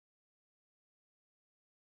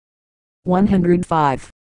105.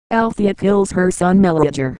 Althaea kills her son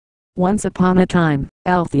Meleager. Once upon a time,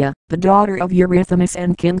 Althaea, the daughter of Eurythymus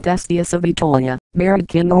and King Thestius of Aetolia, married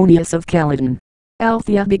King Oeneus of Calydon.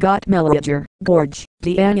 Althaea begot Meleager, Gorge,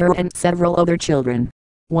 Deanira and several other children.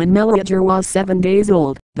 When Meleager was 7 days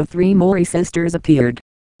old, the 3 Mori sisters appeared.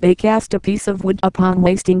 They cast a piece of wood upon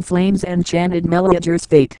wasting flames and chanted Meleager's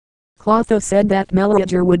fate. Clotho said that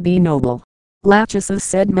Meleager would be noble. Lachesis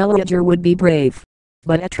said Meleager would be brave.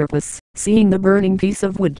 But Atropos, seeing the burning piece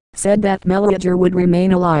of wood, said that Meleager would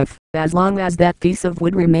remain alive, as long as that piece of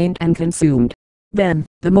wood remained unconsumed. Then,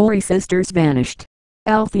 the Mori sisters vanished.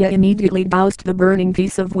 Althaea immediately doused the burning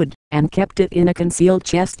piece of wood, and kept it in a concealed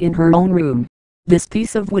chest in her own room. This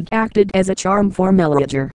piece of wood acted as a charm for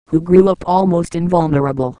Meleager, who grew up almost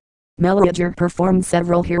invulnerable. Meleager performed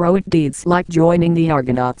several heroic deeds like joining the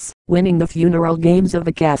Argonauts, winning the funeral games of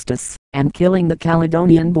Acastus, and killing the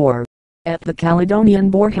Caledonian boar. At the Caledonian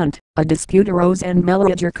boar hunt, a dispute arose and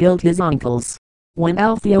Meleager killed his uncles. When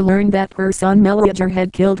Althaea learned that her son Meleager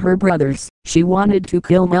had killed her brothers, she wanted to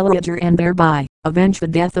kill Meleager and thereby avenge the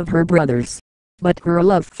death of her brothers. But her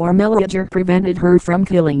love for Meleager prevented her from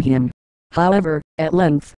killing him. However, at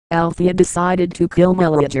length, Althaea decided to kill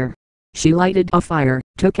Meleager. She lighted a fire,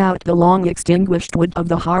 took out the long extinguished wood of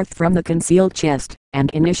the hearth from the concealed chest,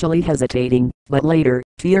 and initially hesitating, but later,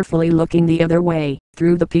 fearfully looking the other way,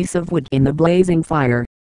 threw the piece of wood in the blazing fire.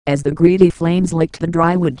 As the greedy flames licked the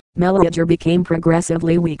dry wood, Meleager became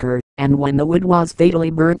progressively weaker, and when the wood was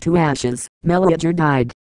fatally burnt to ashes, Meleager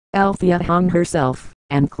died. Althaea hung herself,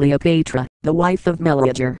 and Cleopatra, the wife of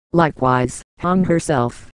Meleager, likewise, hung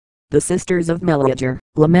herself. The sisters of Meleager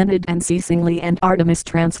lamented unceasingly, and Artemis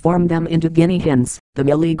transformed them into guinea hens, the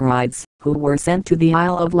Meleagrides, who were sent to the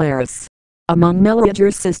Isle of Laris. Among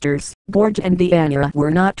Meleager's sisters, Gorge and Deanira were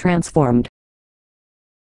not transformed,